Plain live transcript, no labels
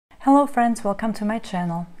Hello friends, welcome to my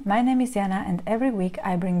channel. My name is Jana and every week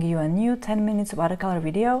I bring you a new 10 minutes watercolor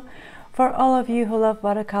video for all of you who love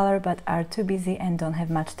watercolor but are too busy and don't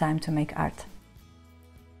have much time to make art.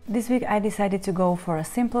 This week I decided to go for a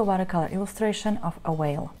simple watercolor illustration of a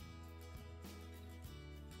whale.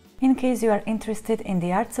 In case you are interested in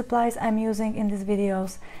the art supplies I'm using in these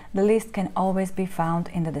videos, the list can always be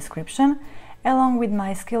found in the description, along with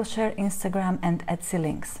my Skillshare, Instagram and Etsy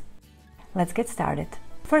links. Let's get started.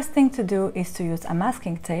 First thing to do is to use a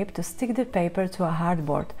masking tape to stick the paper to a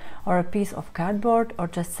hardboard or a piece of cardboard or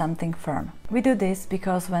just something firm. We do this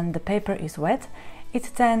because when the paper is wet, it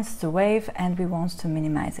tends to wave and we want to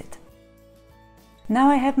minimize it. Now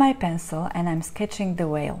I have my pencil and I'm sketching the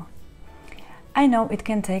whale. I know it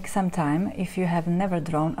can take some time if you have never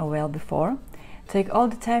drawn a whale before. Take all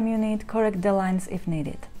the time you need, correct the lines if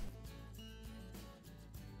needed.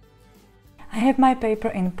 I have my paper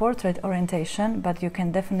in portrait orientation, but you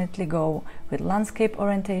can definitely go with landscape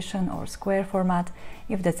orientation or square format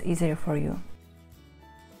if that's easier for you.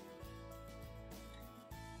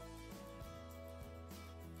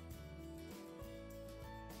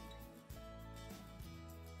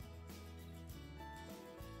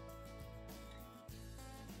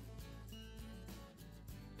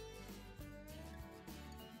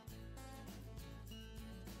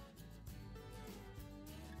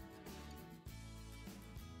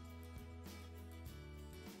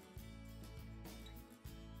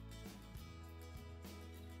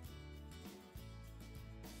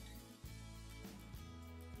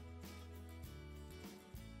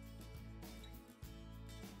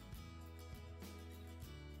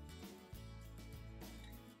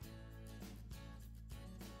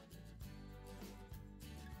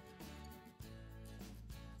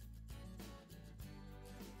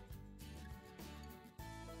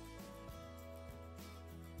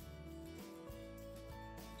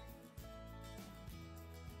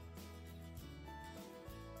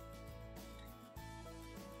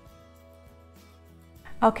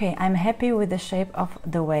 Okay, I'm happy with the shape of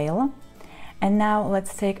the whale. And now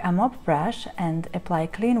let's take a mop brush and apply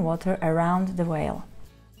clean water around the whale.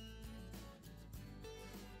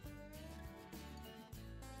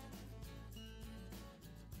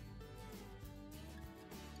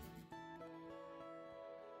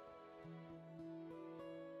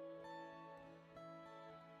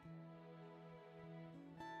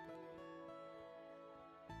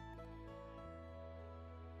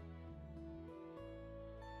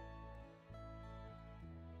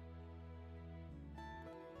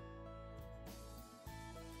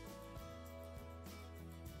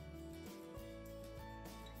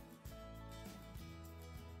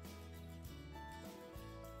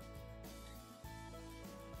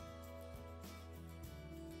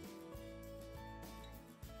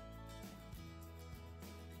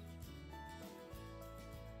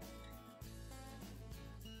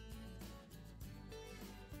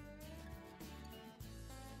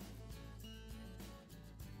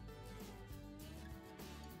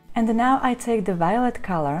 And now I take the violet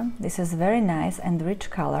color, this is very nice and rich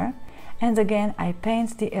color, and again I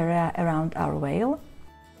paint the area around our whale.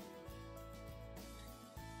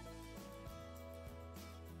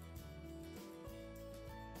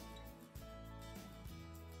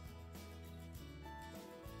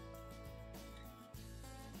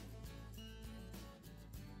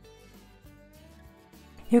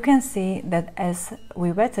 You can see that as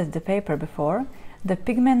we wetted the paper before, the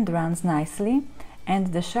pigment runs nicely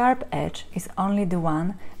and the sharp edge is only the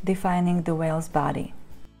one defining the whale's body.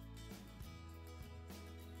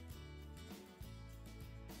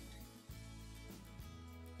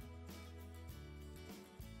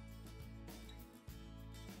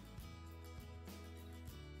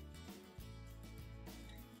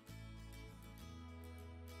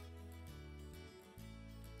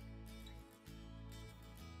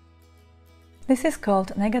 This is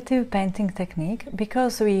called negative painting technique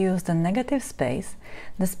because we use the negative space,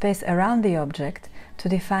 the space around the object, to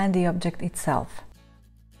define the object itself.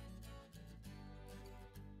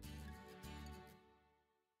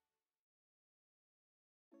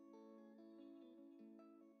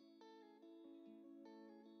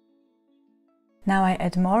 Now I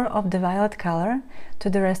add more of the violet color to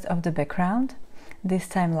the rest of the background, this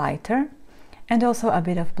time lighter, and also a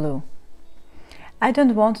bit of blue. I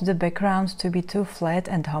don't want the background to be too flat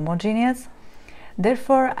and homogeneous,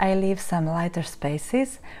 therefore I leave some lighter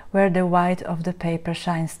spaces where the white of the paper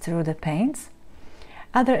shines through the paints.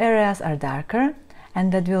 Other areas are darker,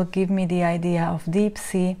 and that will give me the idea of deep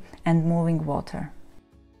sea and moving water.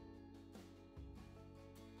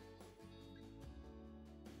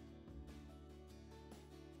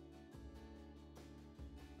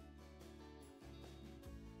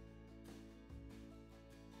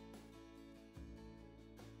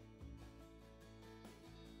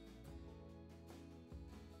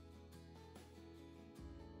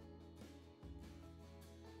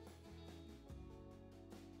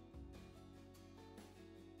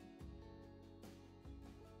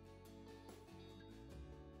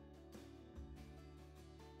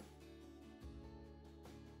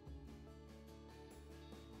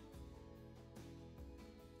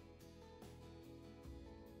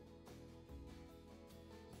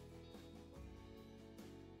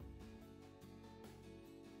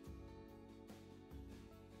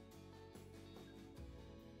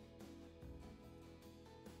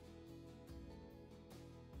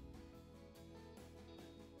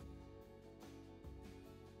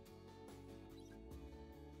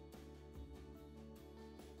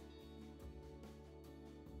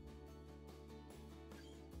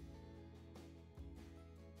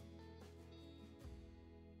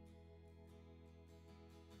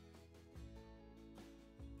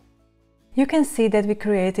 You can see that we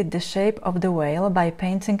created the shape of the whale by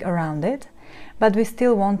painting around it, but we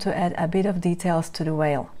still want to add a bit of details to the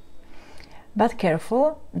whale. But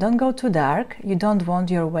careful, don't go too dark, you don't want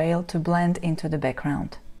your whale to blend into the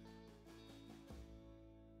background.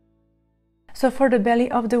 So for the belly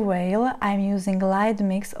of the whale, I'm using a light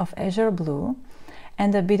mix of Azure Blue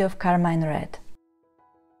and a bit of Carmine red.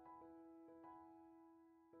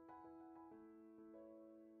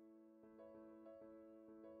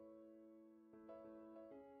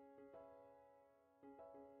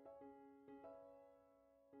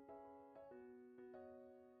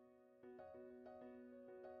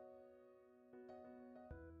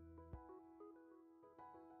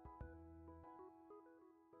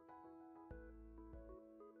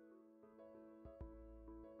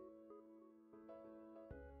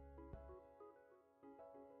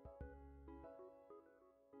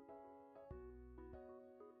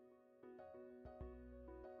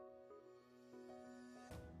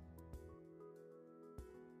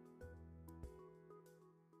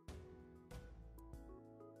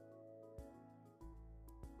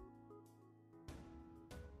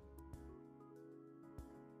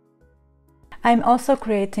 I'm also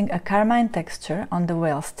creating a carmine texture on the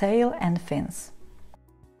whale's tail and fins.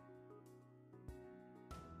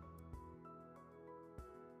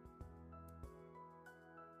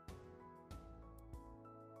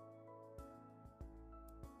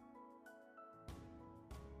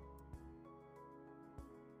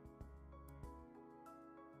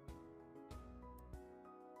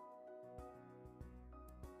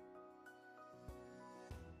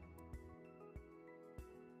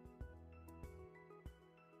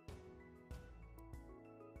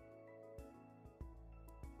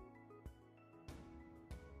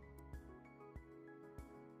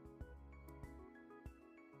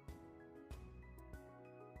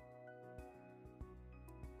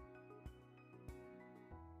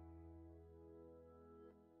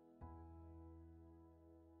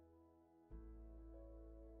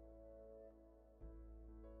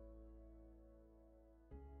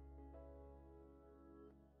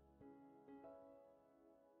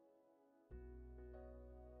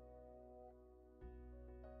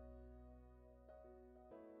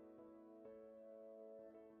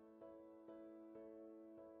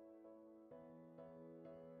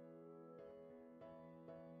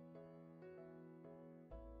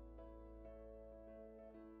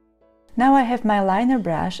 Now I have my liner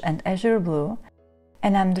brush and Azure Blue,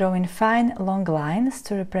 and I'm drawing fine long lines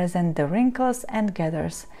to represent the wrinkles and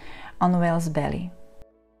gathers on whale's belly.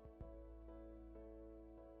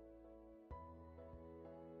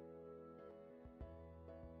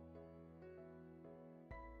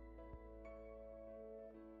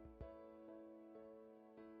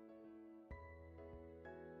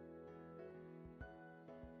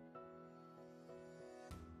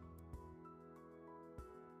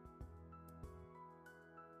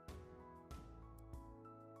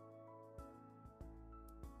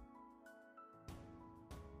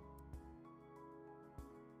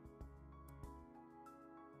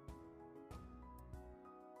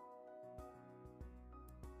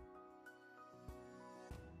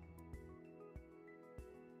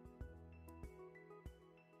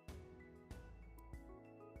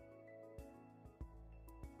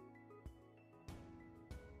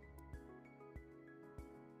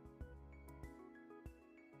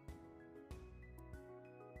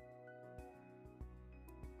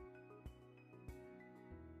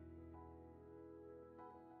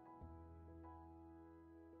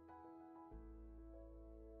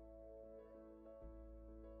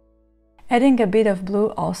 Adding a bit of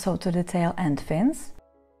blue also to the tail and fins.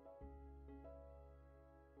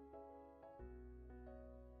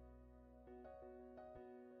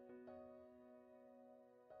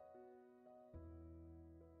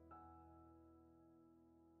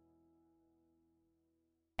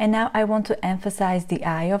 And now I want to emphasize the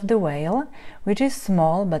eye of the whale, which is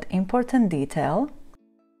small but important detail.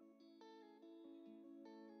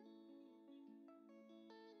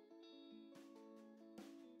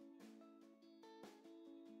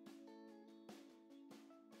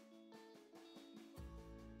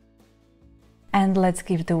 And let's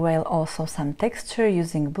give the whale also some texture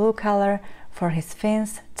using blue color for his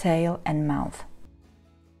fins, tail and mouth.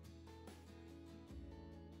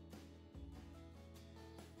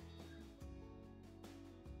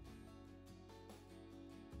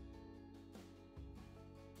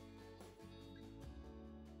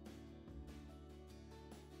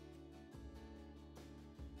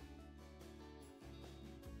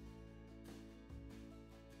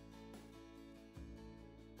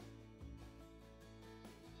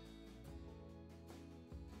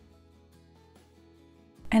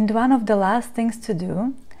 And one of the last things to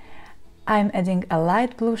do, I'm adding a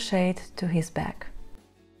light blue shade to his back.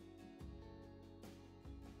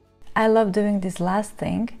 I love doing this last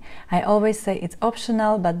thing. I always say it's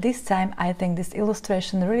optional, but this time I think this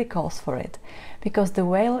illustration really calls for it, because the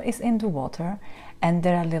whale is in the water and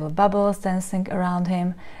there are little bubbles dancing around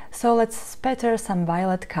him, so let's spatter some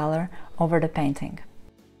violet color over the painting.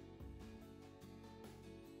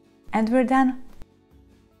 And we're done!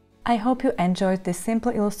 I hope you enjoyed this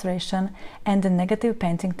simple illustration and the negative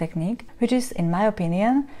painting technique, which is, in my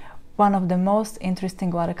opinion, one of the most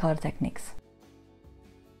interesting watercolor techniques.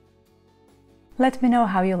 Let me know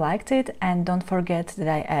how you liked it, and don't forget that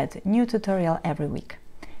I add new tutorial every week.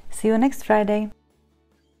 See you next Friday!